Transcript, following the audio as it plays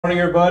Morning,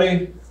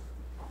 everybody.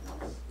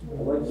 I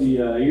like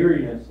the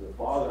eeriness of the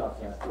fog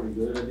outside, pretty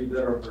good. I think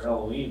better for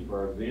Halloween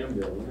for our exam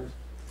day.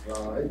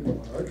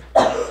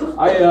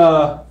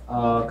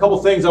 A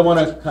couple things I want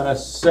to kind of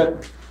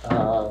set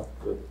the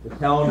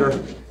calendar.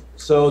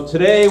 So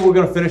today we're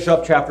going to finish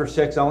up chapter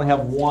 6. I only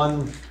have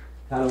one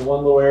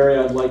little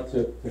area I'd like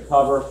to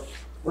cover.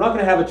 We're not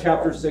going to have a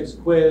chapter 6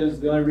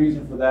 quiz. The only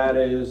reason for that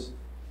is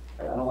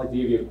I don't like to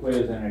give you a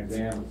quiz and an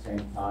exam at the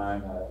same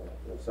time.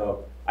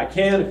 So I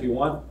can if you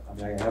want. I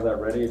mean, I can have that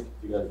ready if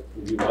you guys,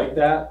 would you like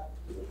that?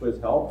 Does the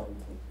quiz help?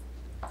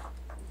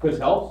 Quiz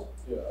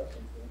helps? Yeah, I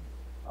think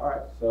so. All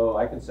right, so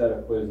I can set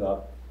a quiz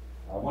up.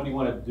 What do you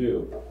want to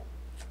do?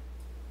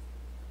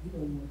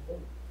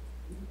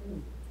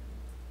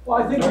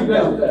 Well, I think you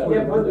guys,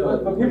 yeah,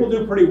 but people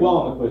do pretty well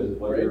on the quizzes.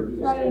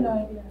 Friday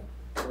night, yeah.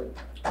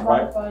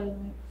 Right. Friday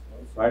night.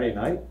 Friday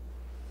night?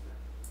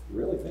 You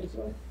really think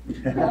so?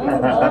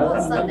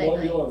 Sunday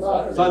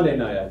night. Sunday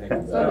night, I think.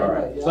 All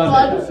right. Well,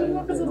 I Sunday just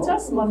think because it's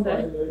just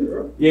Monday.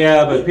 night.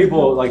 Yeah, but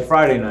people like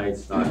Friday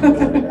nights. Not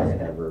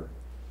ever.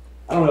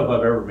 I don't know if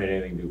I've ever made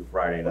anything do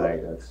Friday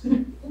night. That's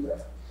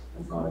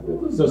not a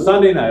good. So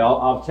Sunday night,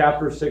 I'll have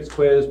chapter 6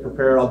 quiz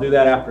prepared. I'll do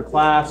that after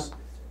class.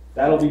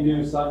 That'll be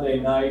due Sunday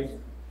night.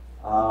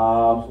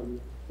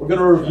 We're going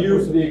to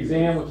review for the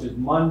exam, which is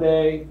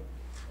Monday,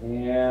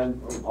 and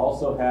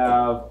also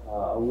have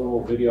a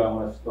little video I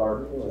want to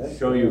start to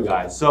show you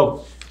guys.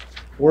 So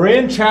we're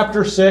in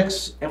chapter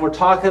 6, and we're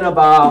talking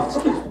about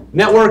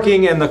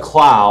networking and the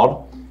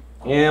cloud.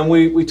 And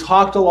we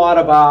talked a lot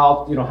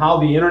about how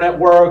the internet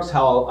works,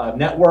 how a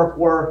network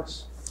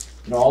works,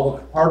 all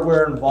the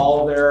hardware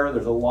involved there.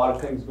 There's a lot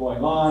of things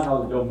going on,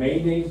 how the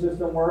domain name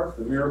system works,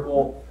 the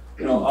miracle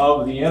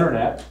of the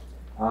internet.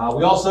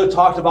 We also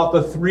talked about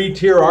the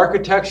 3-tier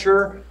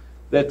architecture,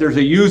 that there's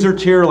a user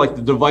tier like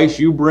the device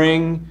you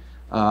bring.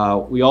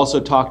 We also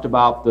talked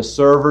about the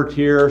server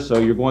tier, so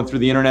you're going through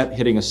the internet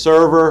hitting a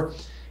server.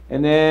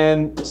 And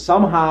then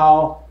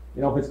somehow,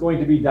 if it's going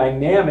to be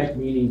dynamic,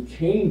 meaning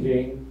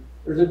changing,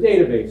 there's a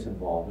database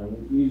involved.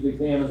 And we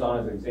use Amazon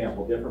as an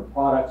example. Different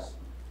products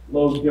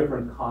load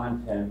different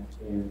content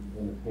in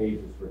the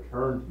pages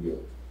returned to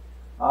you.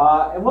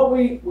 And what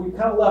we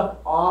kind of left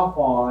off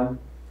on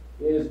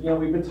is,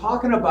 we've been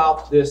talking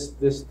about this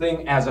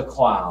thing as a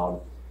cloud.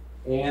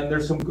 And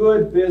there's some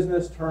good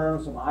business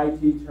terms, some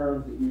IT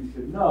terms that you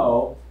should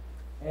know.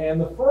 And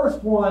the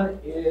first one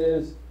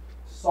is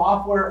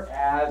software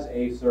as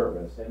a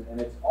service.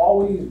 And it's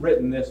always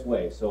written this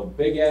way. So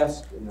big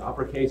S,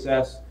 uppercase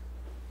S,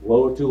 two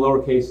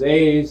lowercase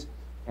a's,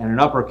 and an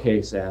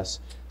uppercase S.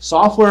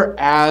 Software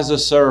as a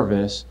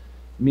service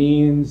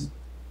means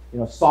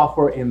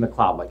software in the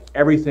cloud, like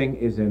everything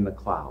is in the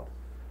cloud.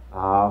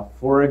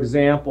 For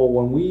example,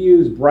 when we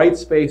use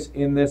Brightspace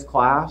in this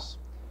class,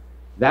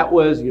 that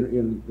was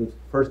in the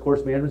first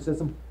course management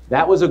system,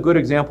 that was a good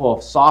example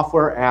of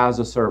software as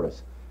a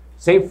service.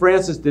 St.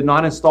 Francis did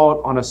not install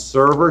it on a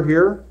server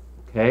here,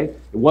 okay?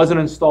 It wasn't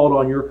installed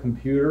on your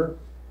computer.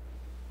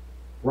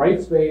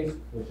 Brightspace,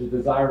 which is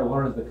Desire to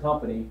Learn as the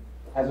company,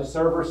 has a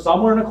server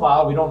somewhere in the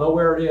cloud. We don't know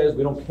where it is.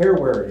 We don't care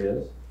where it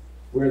is,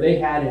 where they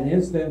had an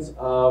instance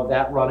of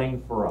that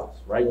running for us,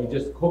 right? You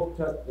just hooked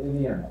up in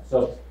the internet.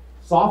 So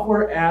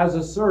software as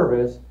a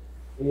service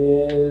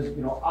is,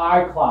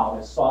 iCloud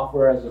is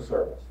software as a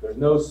service. There's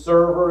no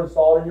server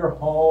installed in your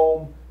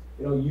home.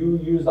 You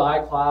use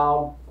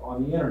iCloud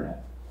on the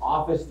internet.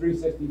 Office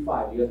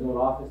 365. You guys know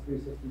what Office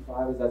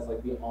 365 is? That's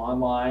like the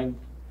online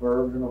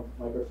version of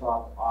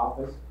Microsoft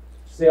Office.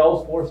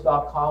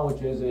 Salesforce.com,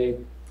 which is a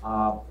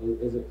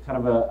kind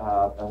of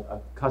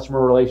a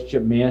customer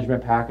relationship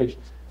management package.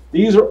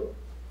 These are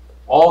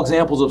all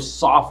examples of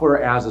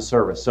software as a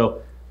service.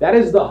 So that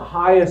is the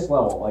highest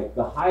level. Like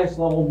the highest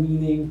level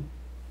meaning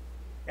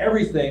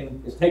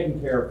everything is taken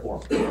care of for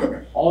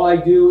me. All I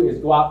do is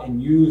go out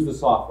and use the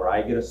software.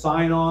 I get a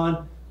sign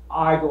on.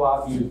 I go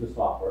out and use the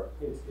software.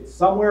 It's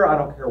somewhere. I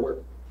don't care where.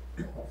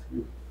 I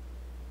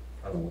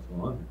don't know what's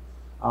going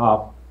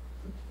on.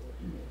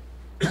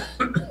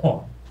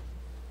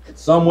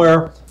 It's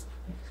somewhere.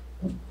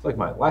 It's like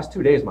my last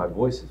 2 days, my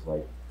voice is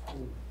like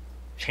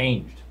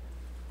changed.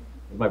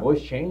 Has my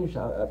voice changed?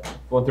 I'm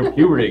going through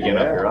puberty again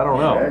up here. I don't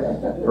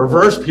know.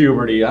 Reverse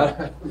puberty.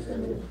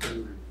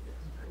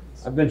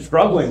 I've been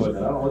struggling with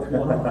it. I don't know what's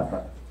going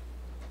on.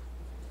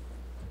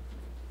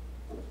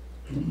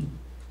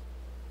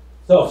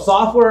 So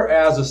software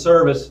as a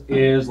service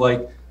is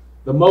like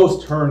the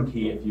most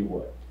turnkey, if you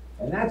would.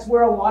 And that's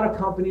where a lot of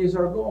companies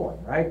are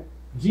going, right?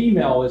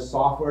 Gmail is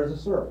software as a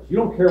service. You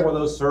don't care where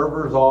those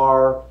servers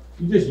are.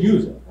 You just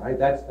use it, right?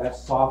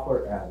 That's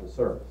software as a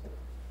service.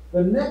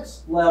 The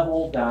next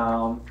level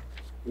down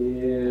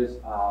is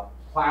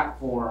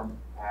platform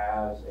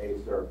as a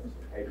service.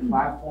 Okay?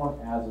 Platform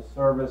as a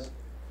service,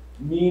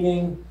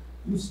 meaning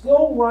you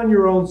still run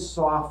your own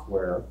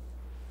software.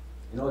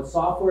 It's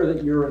software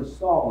that you're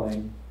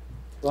installing,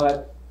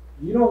 but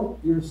you're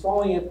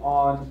installing it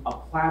on a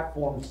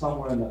platform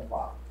somewhere in the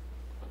cloud.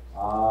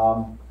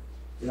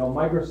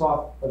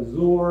 Microsoft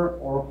Azure,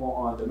 Oracle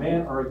On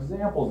Demand are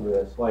examples of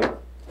this. Like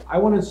I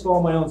want to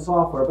install my own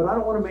software, but I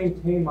don't want to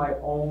maintain my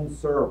own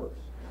servers.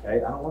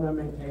 Okay, I don't want to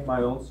maintain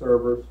my own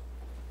servers.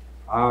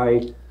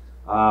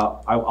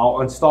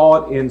 I'll install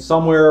it in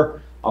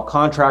somewhere. I'll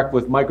contract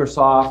with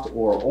Microsoft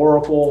or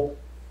Oracle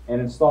and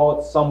install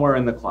it somewhere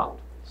in the cloud.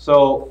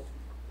 So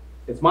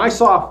it's my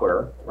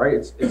software, right?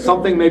 It's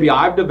something maybe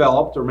I've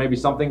developed or maybe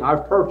something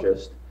I've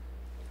purchased,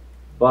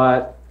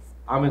 but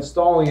I'm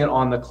installing it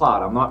on the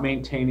cloud. I'm not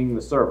maintaining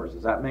the servers.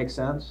 Does that make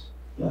sense?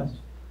 Yes.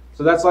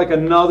 So that's like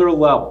another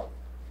level.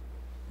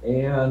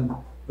 And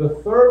the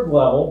third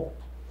level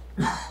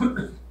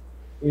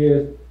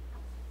is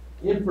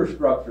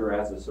infrastructure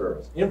as a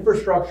service.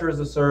 Infrastructure as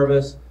a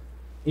service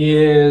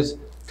is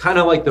kind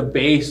of like the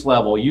base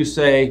level. You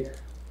say,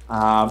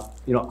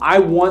 I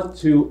want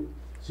to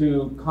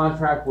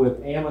contract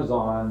with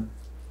Amazon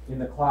in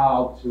the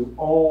cloud to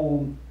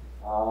own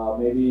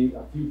maybe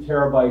a few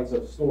terabytes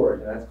of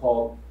storage, and that's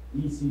called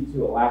EC2,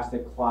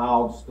 Elastic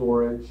Cloud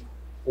Storage.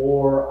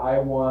 Or I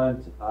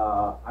want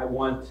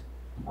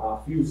a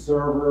few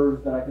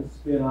servers that I can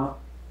spin up.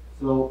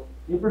 So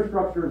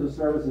infrastructure as a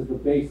service is the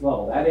base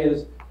level. That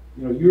is,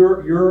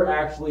 you're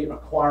actually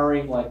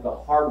acquiring like the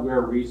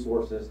hardware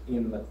resources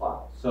in the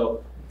cloud.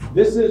 So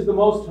this is the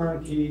most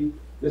turnkey,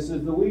 this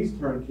is the least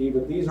turnkey,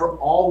 but these are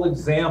all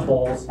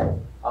examples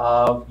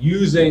of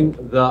using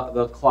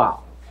the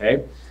cloud,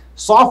 okay?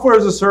 Software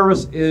as a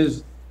service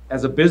is,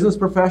 as a business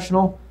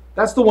professional,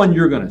 that's the one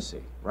you're gonna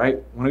see,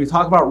 right? When we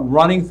talk about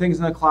running things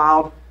in the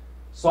cloud,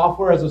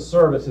 software as a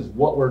service is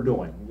what we're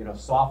doing,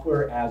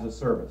 software as a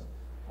service.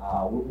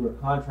 We're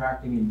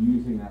contracting and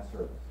using that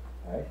service,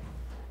 okay?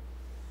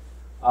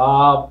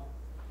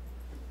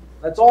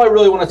 That's all I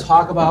really want to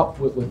talk about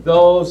with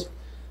those.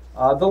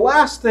 The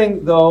last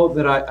thing, though,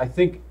 that I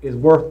think is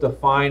worth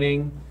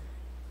defining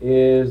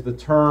is the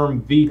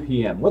term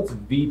VPN. What's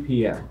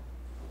VPN?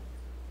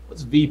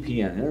 What's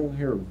VPN? Anyone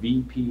hear of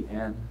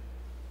VPN?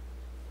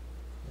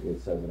 I think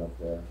it says it up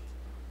there.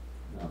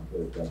 No,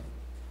 there it goes.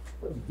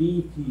 What's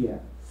VPN?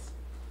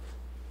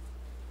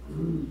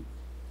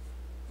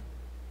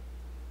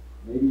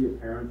 Maybe your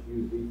parents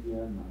use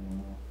VPN, I don't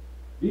know.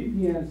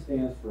 VPN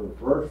stands for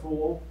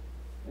virtual.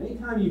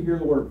 Anytime you hear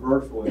the word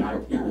virtual in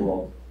IT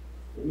world,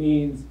 it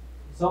means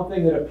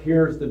something that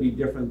appears to be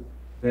different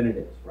than it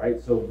is,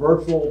 right? So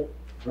virtual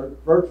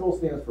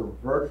stands for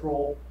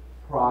virtual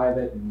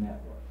private network.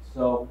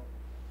 So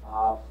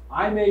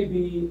I may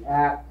be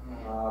at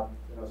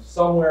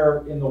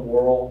somewhere in the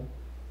world,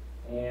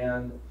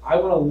 and I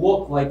want to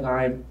look like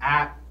I'm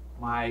at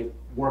my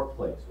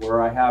workplace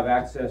where I have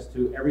access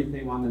to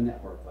everything on the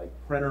network, like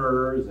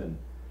printers and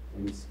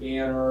maybe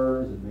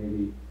scanners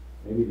and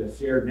maybe the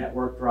shared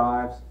network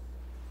drives.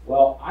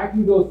 Well, I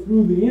can go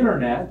through the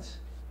internet,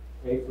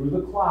 okay, through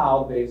the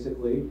cloud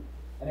basically,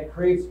 and it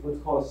creates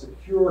what's called a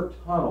secure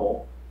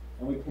tunnel,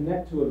 and we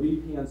connect to a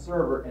VPN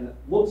server, and it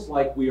looks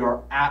like we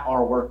are at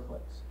our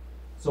workplace.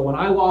 So when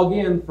I log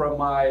in from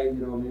my,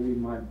 maybe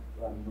my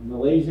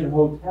Malaysian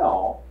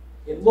hotel,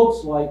 it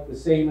looks like the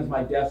same as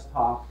my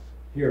desktop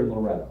here in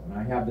Loretto, and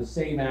I have the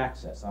same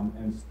access.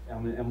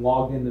 I'm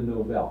logged into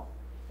Novell.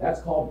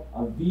 That's called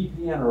a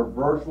VPN, or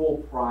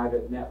virtual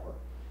private network.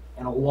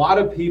 And a lot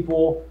of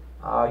people,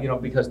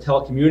 because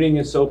telecommuting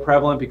is so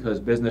prevalent, because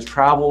business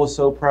travel is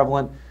so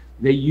prevalent,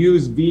 they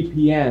use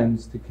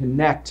VPNs to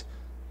connect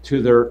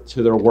to their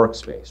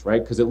workspace,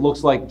 right? Because it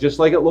looks like, just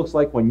like it looks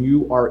like when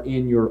you are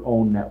in your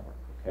own network,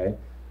 okay?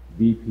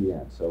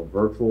 VPN, so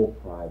virtual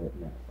private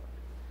network.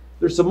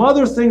 There's some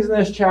other things in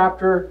this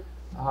chapter,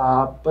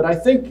 but I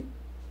think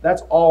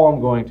that's all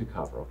I'm going to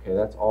cover, okay?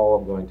 That's all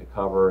I'm going to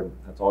cover, and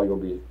that's all you'll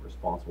be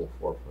responsible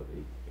for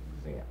the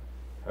exam,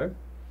 okay?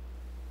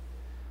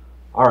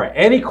 All right,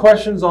 any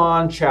questions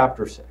on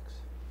chapter 6?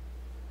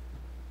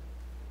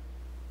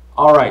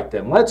 All right,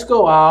 then let's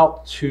go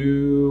out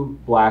to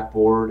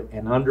Blackboard,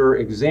 and under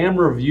exam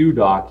review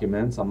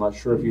documents, I'm not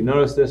sure if you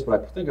noticed this,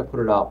 but I think I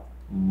put it out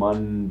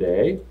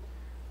Monday.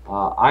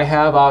 I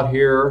have out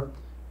here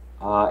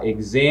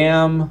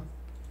exam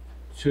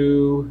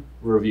to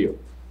review,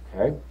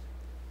 okay?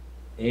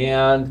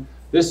 And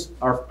this,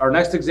 our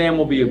next exam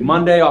will be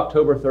Monday,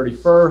 October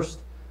 31st.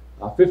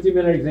 A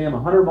 50-minute exam,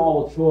 100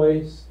 multiple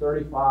choice,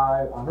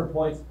 100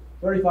 points,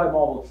 35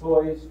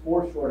 multiple choice,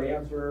 4 short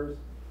answers,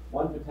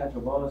 1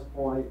 potential bonus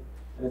point,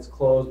 and it's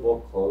closed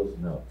book,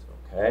 closed notes,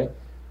 okay?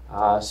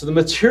 So the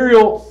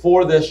material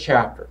for this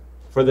chapter,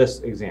 for this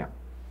exam.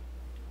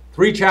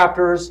 3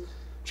 chapters.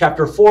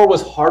 Chapter 4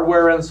 was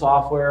hardware and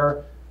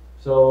software.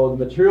 So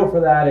the material for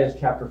that is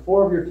chapter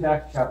 4 of your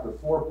text, chapter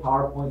 4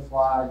 PowerPoint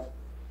slides,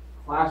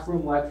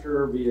 classroom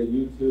lecture via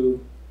YouTube,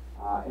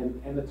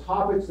 and the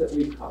topics that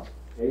we've covered.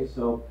 Okay,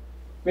 so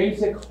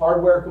basic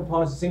hardware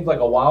components. It seems like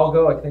a while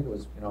ago. I think it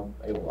was,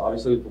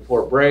 obviously it was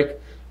before break.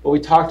 But we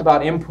talked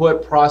about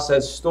input,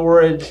 process,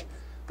 storage.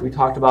 We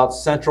talked about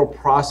central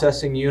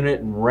processing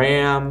unit and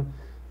RAM.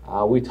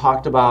 We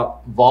talked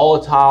about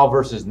volatile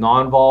versus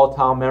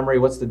non-volatile memory.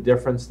 What's the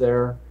difference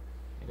there?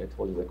 I think I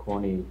told you the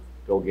corny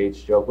Bill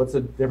Gates joke. What's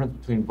the difference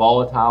between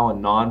volatile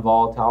and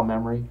non-volatile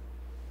memory?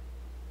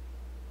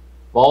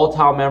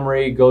 Volatile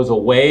memory goes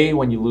away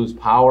when you lose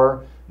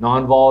power.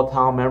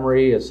 Non-volatile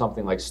memory is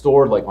something like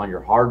stored, like on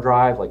your hard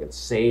drive, like it's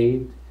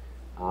saved.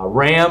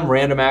 RAM,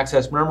 random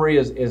access memory,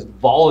 is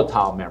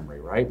volatile memory,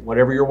 right?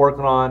 Whatever you're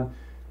working on,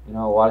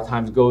 a lot of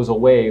times goes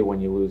away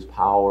when you lose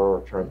power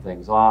or turn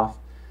things off.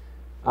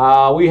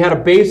 We had a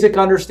basic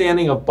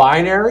understanding of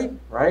binary,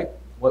 right?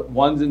 What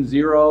ones and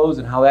zeros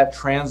and how that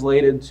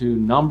translated to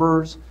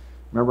numbers.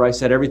 Remember I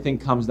said everything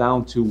comes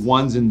down to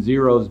ones and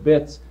zeros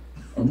bits.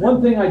 And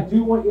one thing I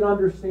do want you to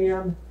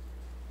understand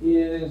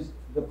is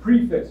the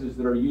prefixes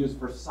that are used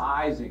for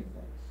sizing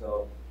things.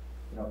 So,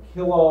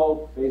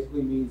 kilo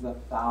basically means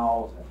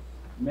 1,000.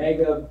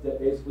 Mega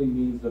basically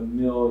means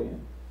 1,000,000.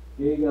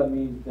 Giga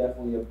means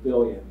definitely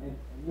 1,000,000,000. And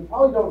you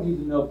probably don't need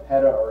to know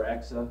peta or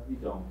exa. You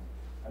don't.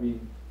 I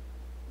mean,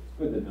 it's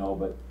good to know,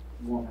 but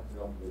you won't have to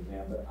know for the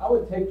exam. But I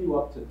would take you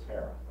up to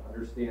tera,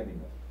 understanding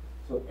it.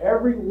 So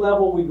every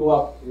level we go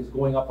up is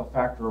going up a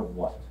factor of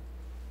what?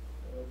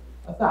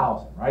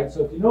 1,000, right?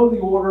 So if you know the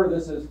order,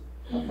 this is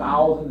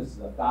 1,000, this is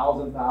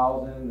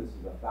 1,000,000, this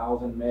is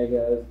 1,000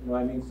 megas, you know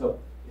what I mean? So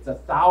it's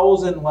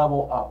 1,000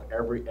 level up.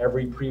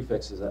 Every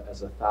prefix is a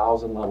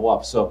 1,000 level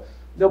up. So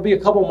there'll be a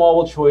couple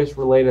multiple choice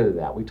related to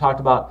that. We talked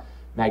about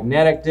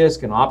magnetic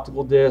disk and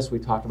optical disk. We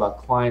talked about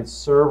client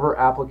server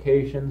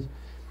applications.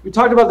 We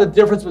talked about the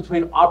difference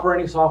between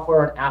operating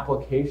software and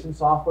application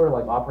software,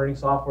 like operating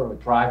software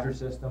that drives your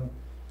system.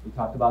 We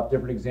talked about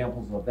different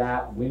examples of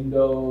that: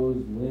 Windows,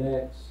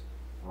 Linux,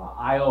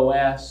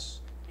 iOS,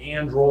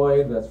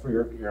 Android. That's for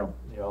your,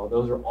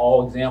 those are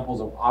all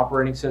examples of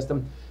operating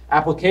system.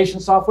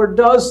 Application software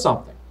does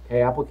something.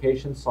 Okay,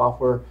 application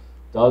software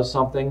does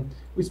something.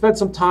 We spent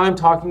some time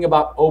talking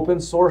about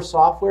open source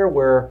software,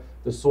 where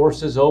the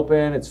source is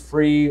open, it's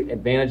free,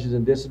 advantages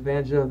and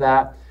disadvantages of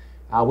that.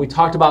 We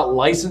talked about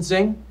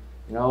licensing.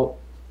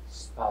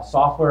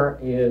 Software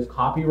is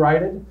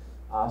copyrighted.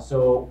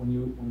 So when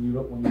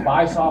you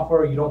buy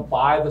software, you don't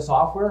buy the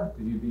software.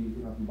 Because if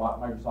you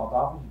bought Microsoft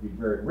Office, you'd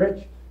be very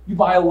rich. You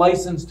buy a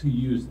license to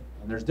use it.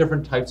 And there's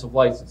different types of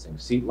licensing: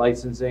 seat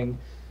licensing,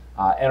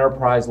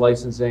 enterprise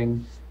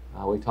licensing.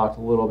 We talked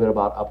a little bit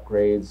about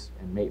upgrades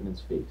and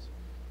maintenance fees.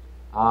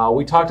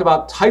 We talked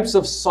about types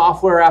of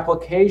software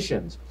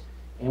applications,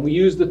 and we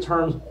used the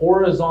terms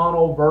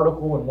horizontal,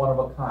 vertical, and one of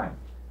a kind.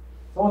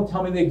 Someone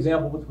tell me the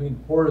example between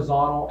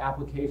horizontal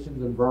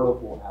applications and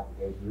vertical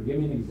applications, or give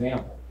me an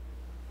example.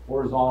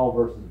 Horizontal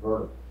versus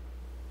vertical.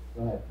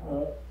 Go ahead.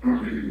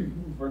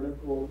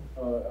 Vertical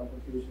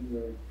applications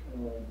are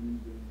kind of like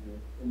used in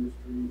the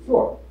industry.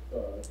 Sure.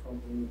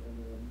 Company, and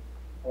then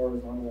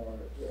horizontal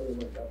are other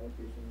like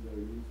applications that are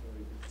used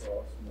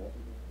across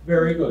multiple.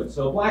 Very good.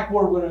 So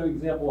Blackboard would be an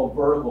example of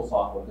vertical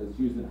software because it's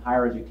used in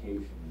higher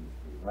education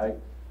industry, right?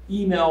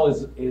 Email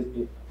is a,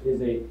 did I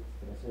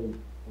say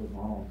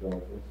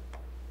horizontal?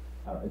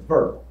 It's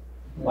vertical.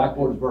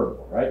 Blackboard is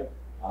vertical, right?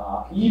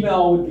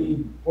 Email would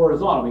be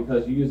horizontal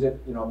because you use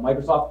it,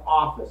 Microsoft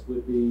Office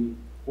would be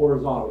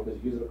horizontal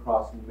because you use it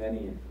across many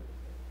industries.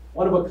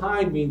 One of a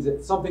kind means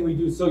it's something we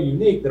do so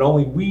unique that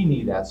only we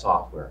need that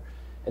software.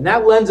 And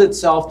that lends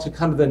itself to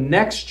kind of the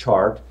next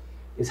chart,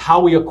 is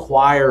how we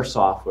acquire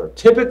software.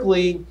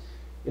 Typically,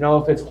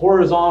 if it's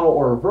horizontal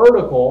or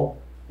vertical,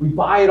 we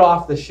buy it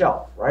off the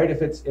shelf, right?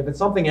 If it's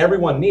something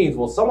everyone needs,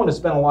 well, someone has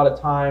spent a lot of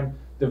time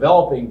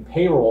developing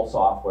payroll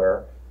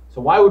software. So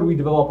why would we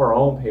develop our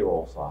own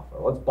payroll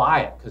software? Let's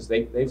buy it, because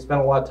they've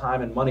spent a lot of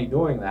time and money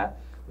doing that.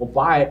 We'll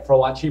buy it for a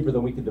lot cheaper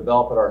than we could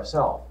develop it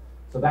ourselves.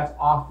 So that's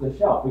off the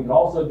shelf. We could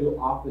also do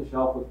off the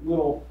shelf with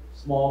little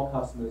small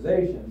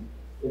customizations.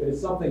 If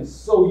it's something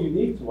so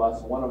unique to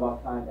us, a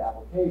one-of-a-kind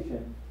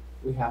application,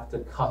 we have to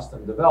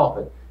custom develop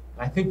it.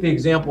 And I think the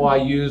example I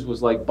used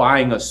was like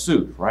buying a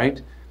suit,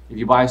 right? If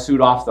you buy a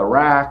suit off the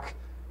rack,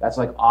 that's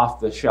like off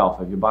the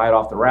shelf. If you buy it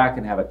off the rack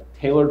and have it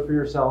tailored for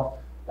yourself,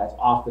 that's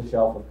off the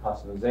shelf with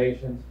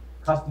customizations.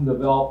 Custom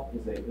developed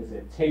is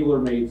a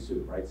tailor-made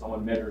suit, right?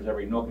 Someone measures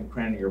every nook and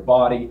cranny of your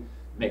body,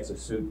 makes a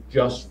suit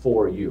just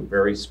for you,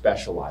 very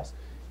specialized.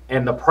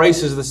 And the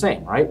price is the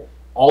same, right?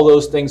 All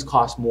those things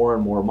cost more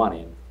and more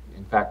money.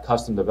 In fact,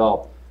 custom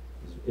developed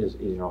is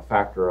a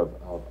factor of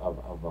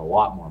a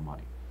lot more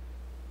money.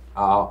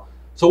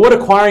 So what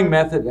acquiring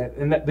method,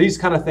 and these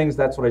kind of things,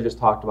 that's what I just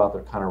talked about,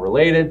 they're kind of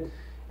related.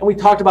 And we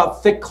talked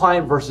about thick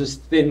client versus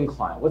thin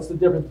client. What's the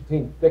difference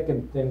between thick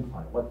and thin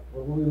client? What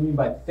do we mean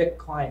by thick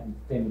client and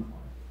thin client?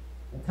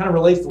 It kind of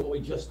relates to what we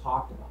just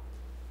talked about.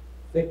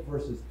 Thick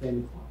versus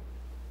thin client.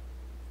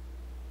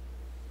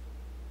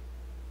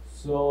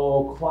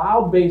 So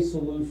cloud-based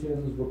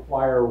solutions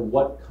require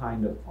what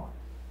kind of client?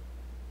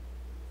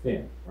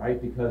 Thin, right?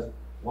 Because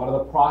a lot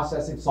of the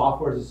processing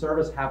software as a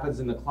service happens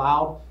in the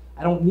cloud.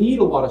 I don't need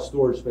a lot of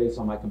storage space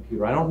on my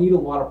computer. I don't need a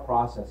lot of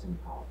processing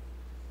power.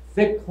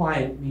 Thick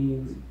client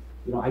means,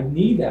 I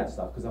need that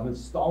stuff because I'm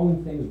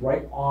installing things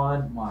right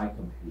on my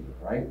computer,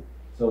 right?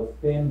 So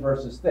thin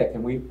versus thick.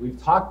 And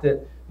we've talked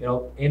that,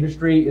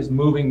 industry is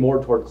moving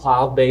more toward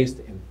cloud-based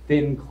and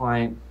thin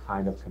client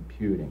kind of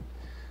computing.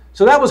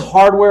 So that was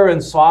hardware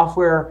and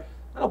software.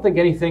 I don't think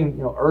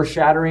anything,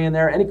 earth-shattering in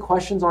there. Any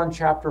questions on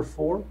chapter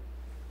 4?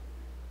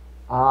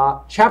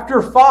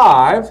 Chapter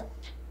 5,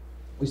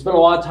 we spent a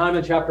lot of time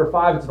in Chapter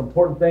 5. It's an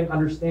important thing,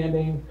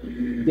 understanding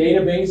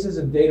databases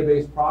and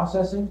database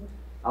processing.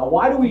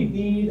 Why do we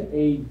need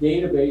a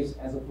database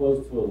as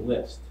opposed to a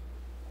list?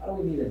 Why do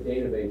we need a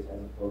database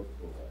as opposed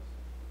to a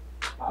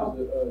list?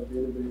 The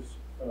database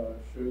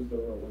shows the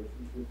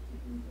relationships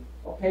between them.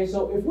 Okay,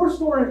 so if we're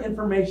storing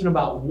information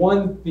about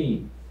one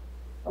theme,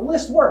 a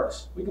list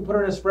works. We can put it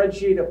in a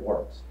spreadsheet, it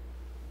works.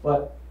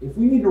 But if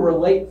we need to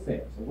relate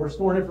things, if we're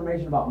storing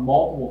information about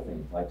multiple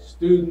things, like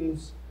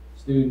students,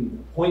 student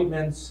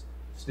appointments,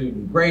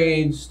 student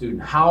grades,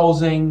 student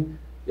housing,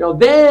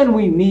 then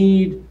we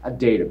need a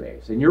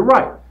database. And you're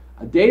right,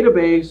 a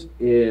database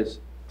is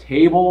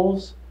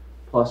tables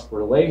plus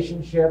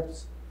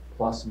relationships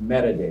plus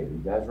metadata.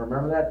 You guys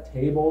remember that?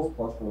 Tables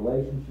plus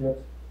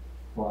relationships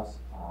plus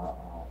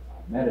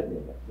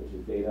metadata, which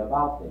is data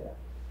about data.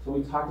 So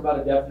we talked about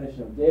a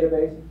definition of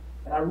database,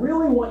 and I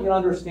really want you to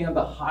understand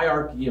the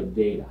hierarchy of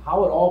data,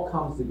 how it all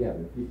comes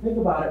together. If you think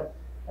about it,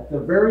 at the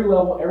very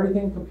level,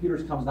 everything in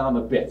computers comes down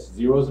to bits,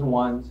 zeros and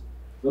ones.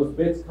 Those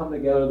bits come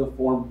together to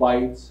form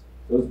bytes.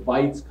 Those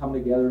bytes come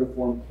together to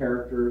form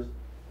characters.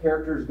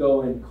 Characters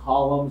go in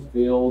columns,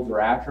 fields, or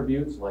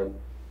attributes. Like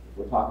if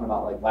we're talking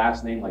about like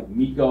last name, like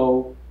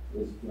Miko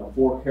is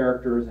 4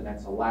 characters, and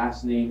that's a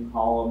last name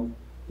column.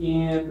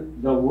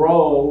 In the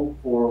row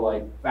for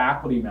like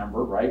faculty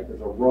member, right? There's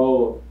a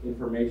row of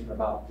information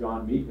about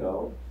John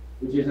Miko,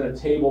 which is in a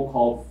table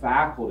called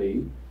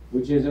faculty,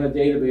 which is in a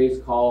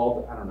database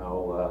called, I don't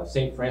know,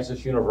 St.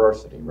 Francis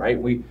University,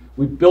 right? We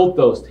built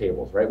those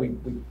tables, right? We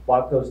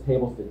brought those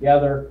tables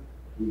together.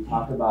 We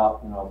talked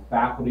about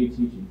faculty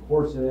teaching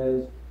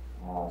courses,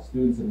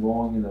 students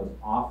enrolling in those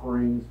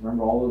offerings.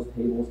 Remember, all those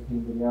tables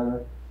came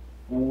together.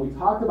 And when we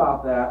talked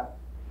about that,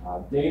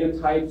 data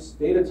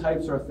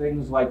types are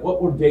things like,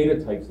 what were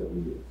data types that we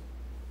used?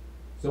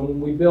 So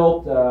when we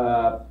built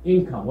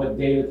income, what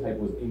data type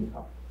was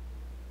income?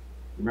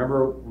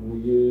 Remember when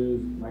we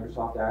used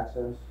Microsoft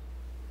Access?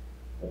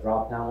 The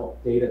drop-down,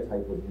 what data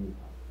type was income?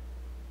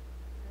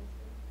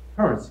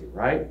 Currency,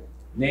 right?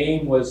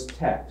 Name was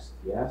text,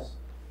 yes?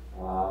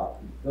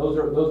 Those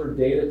are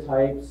data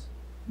types.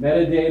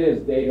 Metadata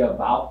is data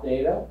about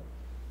data.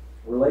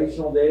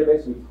 Relational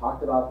database, we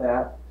talked about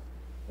that.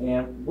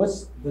 And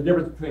what's the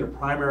difference between a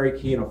primary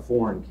key and a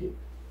foreign key?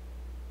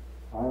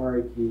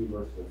 Primary key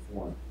versus a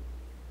foreign key.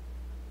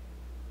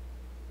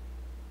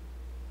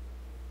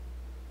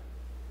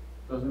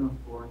 Doesn't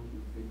a foreign key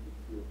take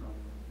it to a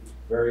primary key?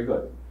 Very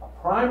good. A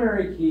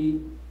primary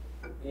key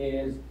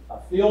is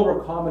a field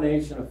or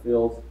combination of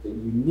fields that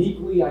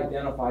uniquely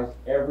identifies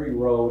every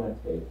row in a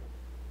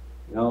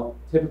table.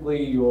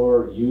 Typically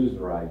your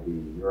user ID,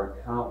 your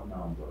account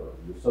number,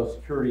 your social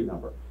security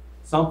number.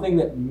 Something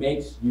that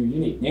makes you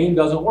unique. Name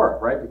doesn't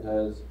work, right?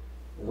 Because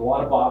there's a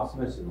lot of Bob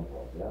Smiths in the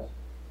world, yes?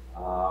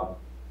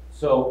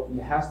 So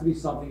it has to be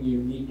something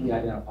uniquely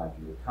identified.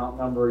 Your account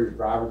number, your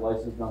driver's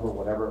license number,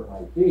 whatever it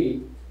might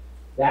be.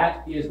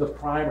 That is the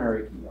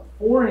primary key. A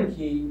foreign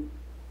key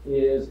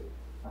is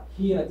a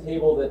key in a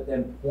table that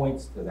then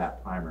points to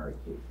that primary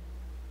key.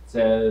 It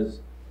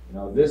says,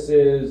 this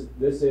is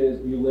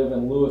you live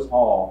in Lewis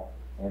Hall,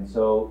 and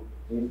so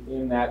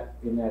in that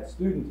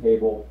student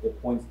table,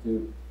 it points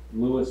to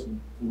Lewis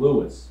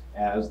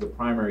as the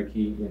primary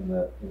key in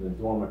the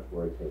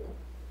dormitory table.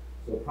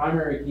 So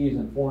primary keys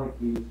and foreign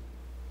keys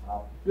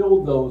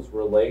build those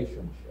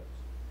relationships.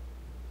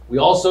 We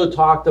also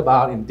talked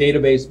about in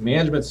database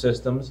management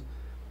systems,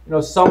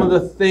 some of the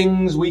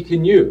things we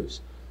can use.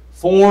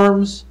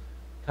 Forms,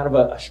 kind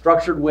of a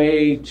structured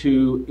way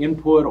to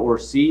input or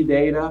see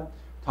data.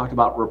 Talked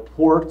about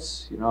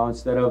reports,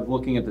 instead of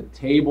looking at the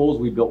tables,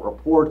 we built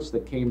reports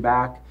that came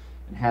back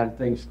and had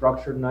things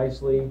structured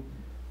nicely.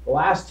 The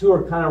last two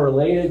are kind of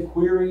related,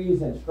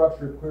 queries and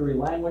structured query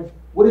language.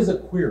 What is a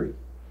query?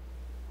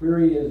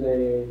 Query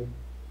is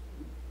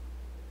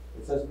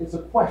it's a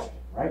question,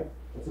 right?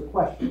 It's a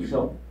question.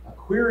 So a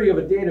query of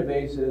a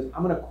database is,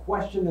 I'm going to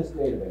question this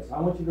database. I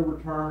want you to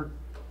return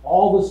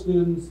all the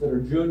students that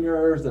are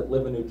juniors that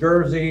live in New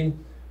Jersey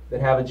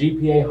that have a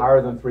GPA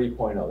higher than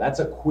 3.0. That's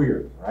a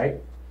query, right?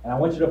 And I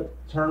want you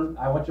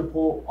to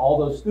pull all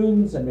those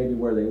students and maybe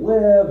where they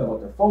live and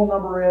what their phone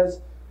number is.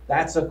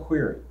 That's a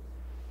query.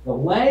 The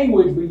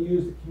language we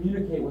use to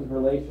communicate with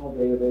relational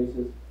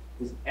databases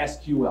is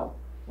SQL.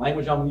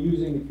 Language I'm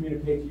using to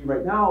communicate to you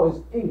right now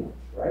is English,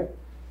 right?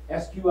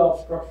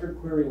 SQL, structured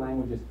query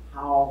language, is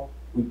how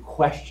we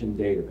question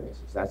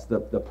databases. That's the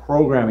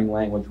programming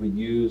language we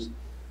use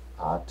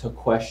to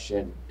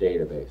question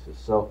databases.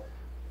 So,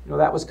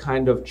 that was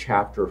kind of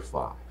chapter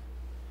 5.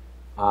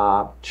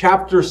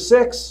 Chapter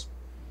 6,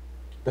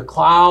 the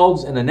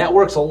clouds and the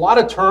networks. A lot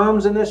of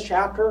terms in this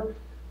chapter.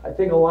 I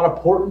think a lot of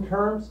important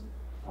terms.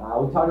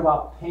 We talked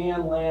about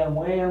PAN, LAN,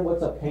 WAN.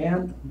 What's a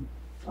PAN?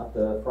 Not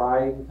the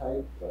fry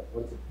type, but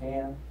what's a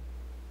PAN?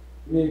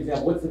 Give me an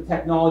example. What's the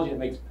technology that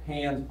makes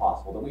PANs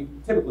possible that we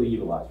typically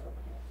utilize for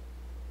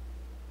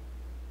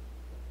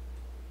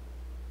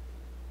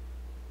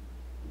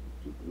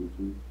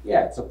PANs?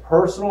 Yeah, it's a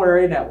personal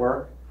area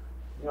network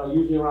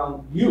usually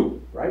around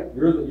you, right?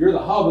 You're the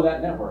hub of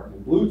that network,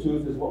 and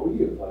Bluetooth is what we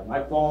use. Like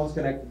my phone's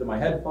connected to my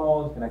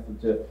headphones,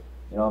 connected to,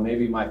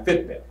 maybe my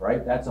Fitbit,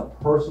 right? That's a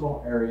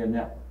personal area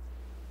network.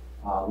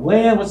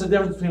 LAN, what's the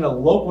difference between a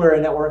local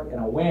area network and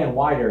a WAN,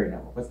 wide area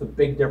network? What's the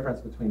big difference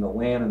between the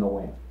LAN and the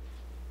WAN?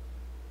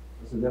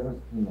 What's the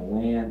difference between the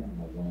LAN and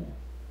the WAN?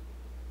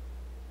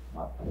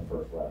 Not the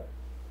first letter.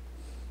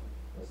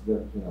 What's the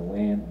difference between the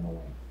LAN and the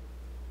WAN?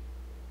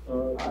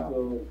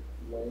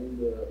 The lane,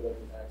 like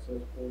an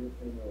access point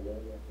thing, or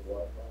lane like the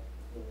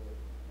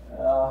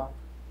Wi-Fi?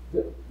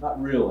 Not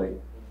really.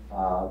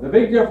 The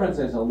big difference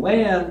is a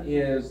LAN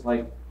is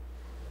like,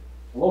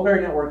 a local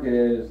area network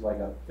is like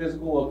a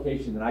physical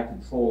location that I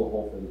control the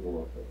whole physical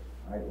location,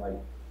 right?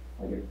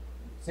 Like at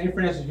St.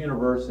 Francis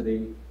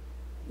University,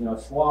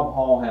 Schwab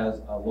Hall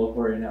has a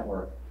local area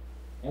network,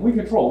 and we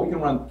can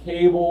run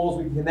cables,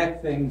 we can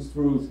connect things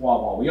through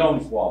Schwab Hall. We own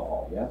Schwab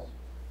Hall, yes?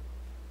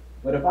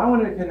 But if I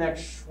wanted to connect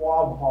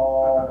Schwab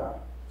Hall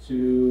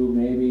to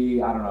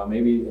maybe, I don't know,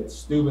 maybe it's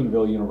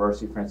Steubenville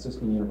University,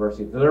 Franciscan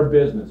University, to their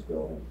business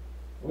building,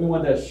 we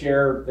wanted to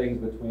share things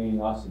between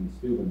us and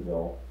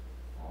Steubenville,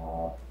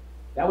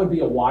 that would be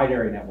a wide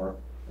area network.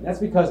 And that's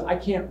because I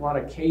can't run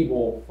a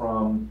cable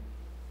from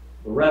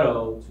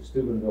Loretto to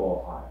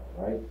Steubenville, Ohio,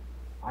 right?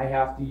 I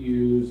have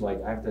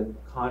to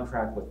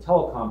contract with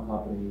telecom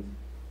companies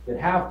that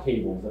have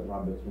cables that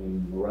run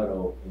between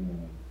Loretto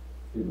and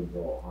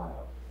Steubenville,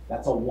 Ohio.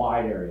 That's a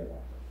wide area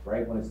network,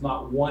 right? When it's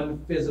not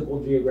one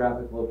physical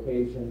geographic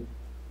location,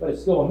 but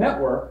it's still a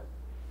network,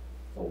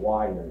 it's a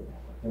wide area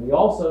network. And we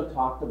also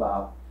talked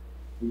about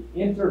the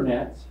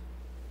internet,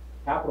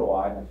 capital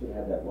I, and I should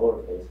have had that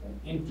lowercase,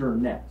 and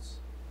internets.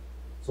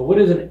 So what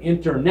is an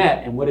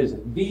internet and what is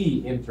the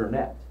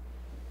internet?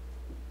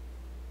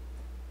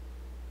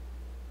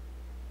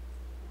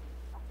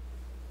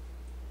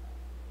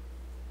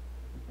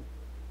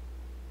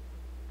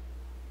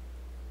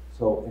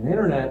 So an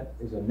internet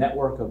is a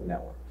network of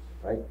networks,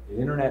 right? The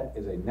internet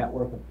is a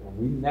network of, when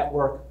we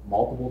network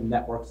multiple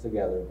networks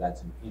together,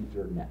 that's an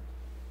internet.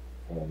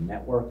 Okay, a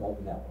network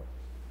of networks.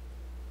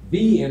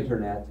 The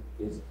internet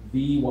is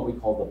what we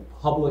call the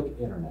public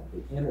internet,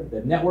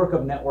 the network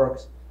of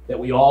networks that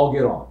we all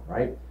get on,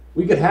 right?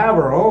 We could have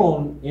our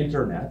own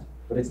internet,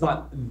 but it's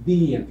not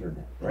the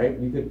internet, right?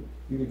 You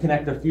could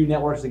connect a few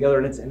networks together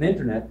and it's an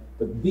internet,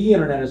 but the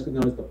internet is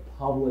known as the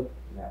public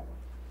network.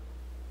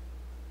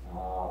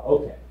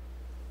 Okay.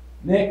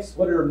 NICs,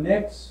 what are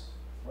NICs?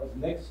 What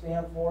does NICs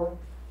stand for?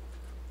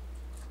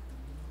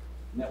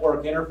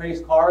 Network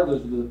interface card.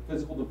 Those are the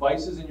physical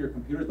devices in your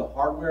computer, the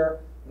hardware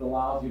that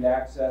allows you to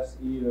access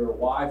either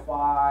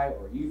Wi-Fi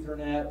or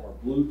Ethernet or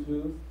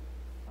Bluetooth.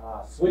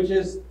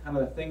 Switches, kind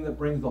of the thing that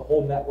brings the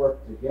whole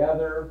network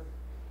together.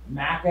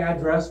 MAC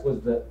address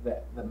was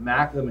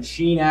the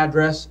machine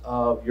address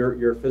of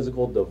your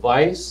physical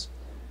device.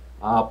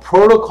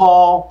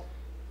 Protocol,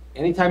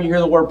 anytime you hear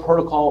the word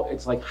protocol,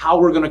 it's like how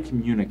we're going to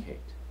communicate.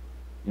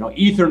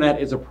 Ethernet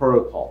is a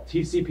protocol.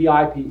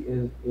 TCP/IP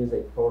is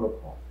a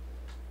protocol.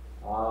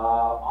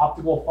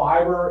 Optical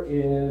fiber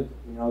is,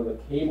 the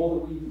cable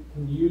that we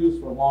can use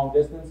for long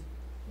distance.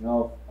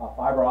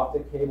 Fiber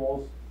optic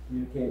cables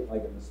communicate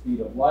like at the speed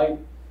of light.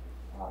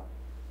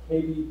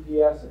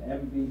 kbps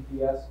and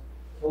mbps,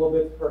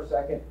 kilobits per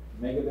second,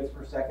 megabits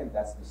per second,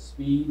 that's the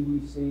speed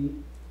we see.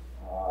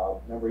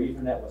 Remember,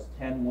 Ethernet was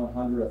 10,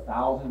 100,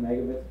 1,000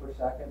 megabits per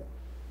second.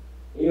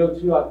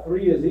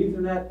 802.3 is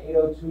Ethernet,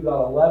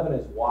 802.11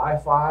 is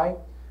Wi-Fi.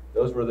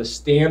 Those were the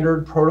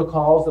standard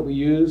protocols that we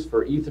use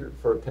for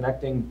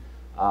connecting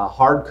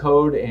hard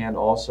code and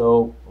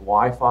also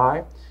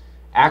Wi-Fi.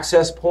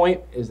 Access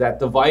point is that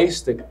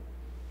device that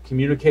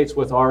communicates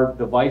with our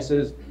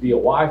devices via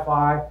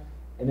Wi-Fi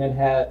and then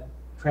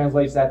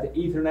translates that to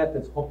Ethernet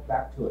that's hooked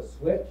back to a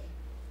switch.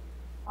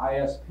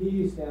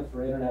 ISP stands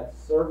for Internet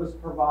Service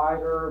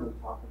Provider. We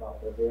talked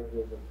about the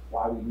advantages of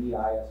why we need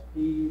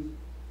ISPs.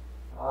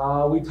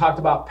 We talked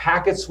about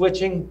packet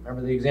switching.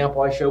 Remember the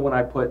example I showed when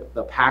I put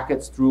the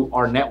packets through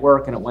our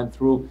network and it went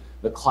through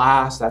the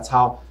class. That's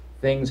how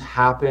things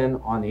happen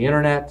on the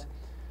internet.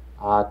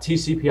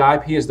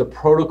 TCP/IP is the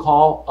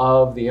protocol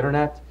of the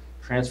internet.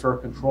 Transfer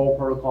Control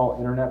Protocol,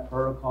 Internet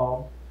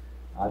Protocol.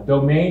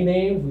 Domain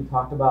names, we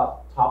talked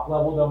about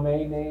top-level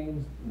domain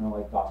names,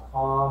 like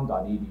 .com,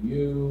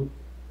 .edu.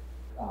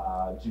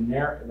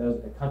 Generic,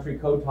 those country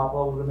code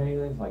top-level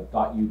domain names like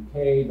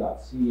 .uk,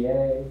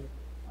 .ca.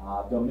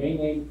 Domain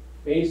name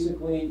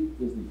basically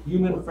is the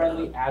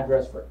human-friendly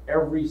address for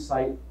every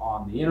site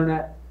on the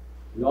internet.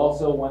 We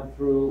also went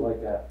through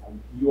like a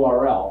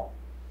URL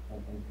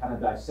and kind of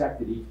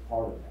dissected each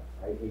part of that,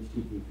 right?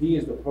 HTTP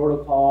is the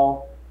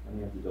protocol, then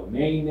we have the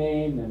domain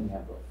name, then we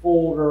have the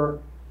folder,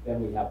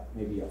 then we have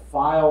maybe a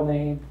file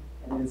name,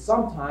 and then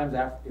sometimes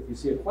if you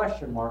see a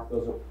question mark,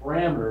 those are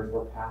parameters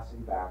we're passing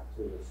back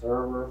to the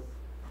server.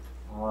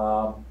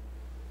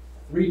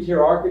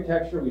 Three-tier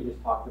architecture, we just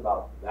talked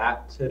about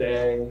that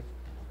today.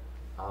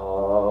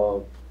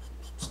 Talked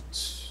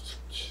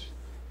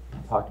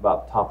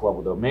about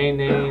top-level domain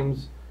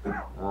names.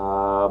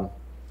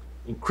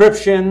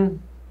 Encryption,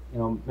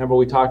 remember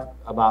we talked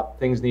about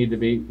things need to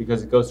be,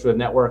 because it goes through a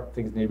network,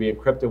 things need to be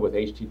encrypted with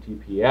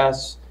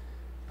HTTPS.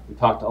 We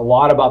talked a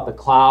lot about the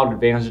cloud,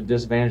 advantage and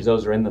disadvantage.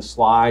 Those are in the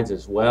slides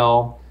as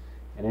well.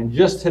 And then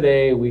just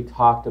today, we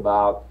talked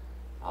about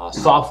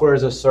software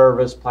as a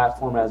service,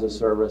 platform as a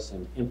service,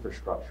 and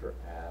infrastructure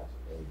as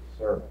a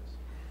service.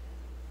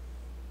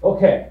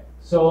 Okay,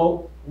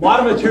 so a lot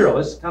of material.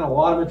 This is kind of a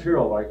lot of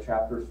material, like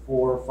chapters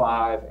 4,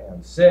 5,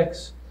 and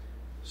 6.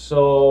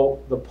 So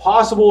the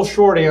possible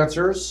short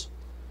answers,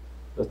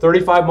 the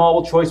 35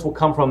 multiple choice will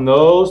come from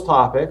those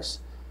topics.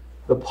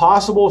 The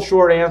possible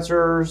short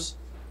answers,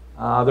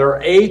 there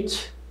are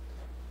 8.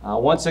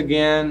 Once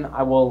again,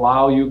 I will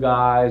allow you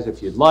guys,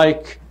 if you'd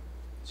like,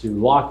 to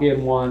lock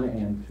in one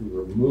and to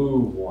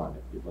remove one,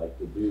 if you'd like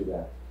to do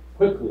that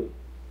quickly.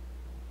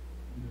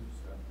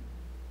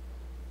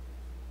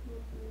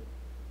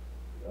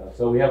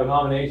 So we have a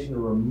nomination to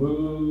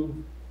remove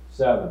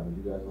 7.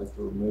 Would you guys like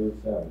to remove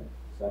 7?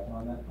 Second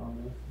on that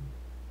nomination?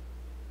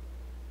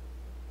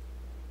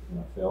 You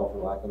going to fail for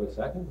lack of a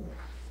second?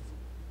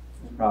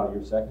 I'm proud of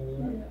your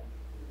second.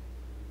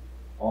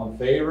 All in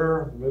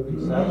favor of removing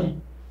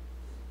 7?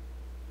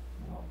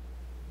 No.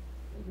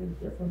 Is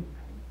it different?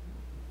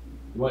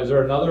 Is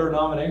there another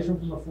nomination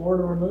from the floor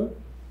to remove?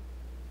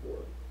 4.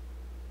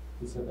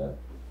 Who said that?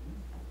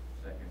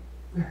 Second.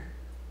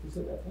 Who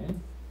said that,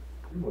 Dan?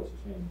 Your voice has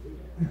changed, too,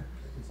 Dan.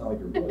 It sounds like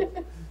your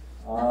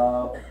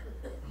voice.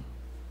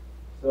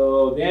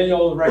 So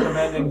Daniel is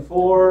recommending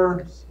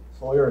 4.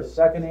 Sawyer is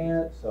seconding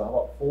it. So how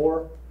about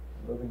 4?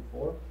 Moving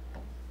 4.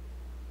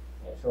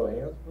 Yeah, show of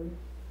hands, please.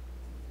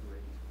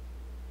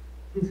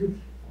 3.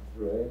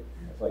 Through 8.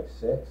 That's like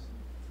 6.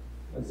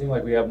 Doesn't seem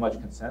like we have much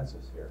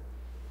consensus here.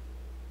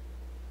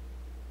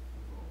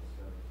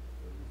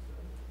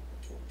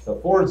 So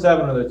 4 and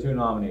 7 are the 2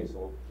 nominees. So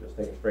we'll just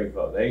take a straight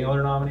vote. Any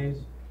other nominees?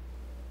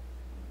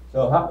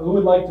 So who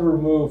would like to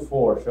remove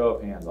 4? Show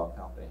of hands. I'll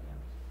count the hands.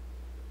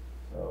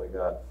 So we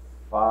got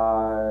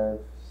 5,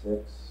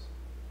 6,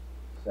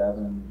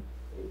 7,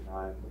 8,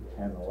 9,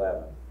 10, 11.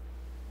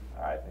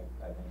 All right, I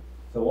think.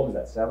 So what was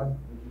that? 7? Did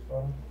you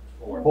start on?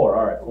 4. 4.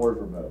 All right, 4 is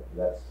removed.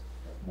 That's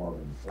more of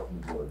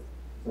a board.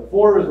 So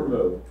 4 is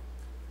removed.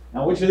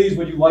 Now, which of these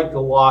would you like to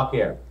lock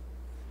in?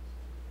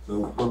 So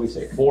what do we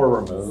say? 4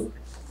 removed.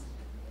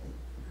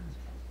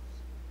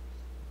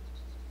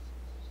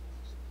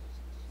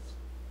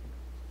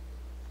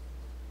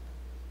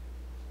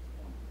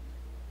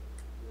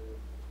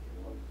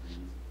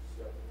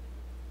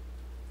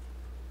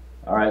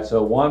 All right,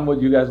 so 1,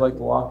 would you guys like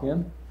to lock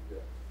in?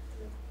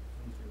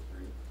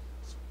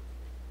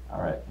 All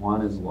right,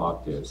 1 is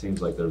locked in. It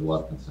seems like there's a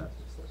lot of consensus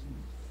there.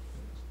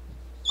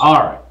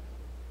 All right.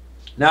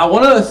 Now,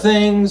 one of the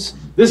things,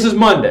 this is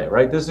Monday,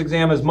 right? This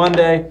exam is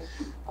Monday.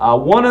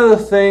 One of the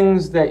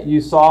things that you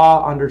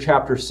saw under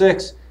Chapter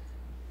 6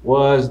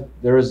 was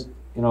there's,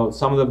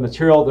 some of the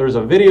material. There's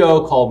a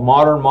video called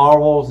Modern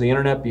Marvels, the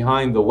Internet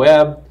Behind the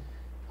Web.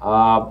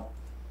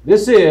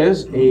 This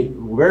is a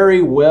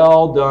very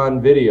well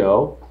done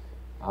video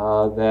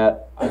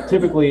that I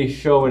typically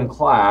show in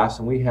class,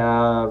 and we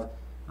have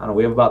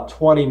about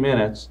 20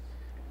 minutes.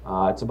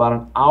 It's about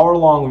an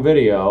hour-long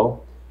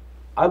video.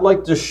 I'd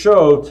like to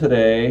show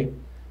today,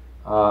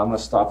 I'm going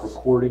to stop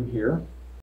recording here.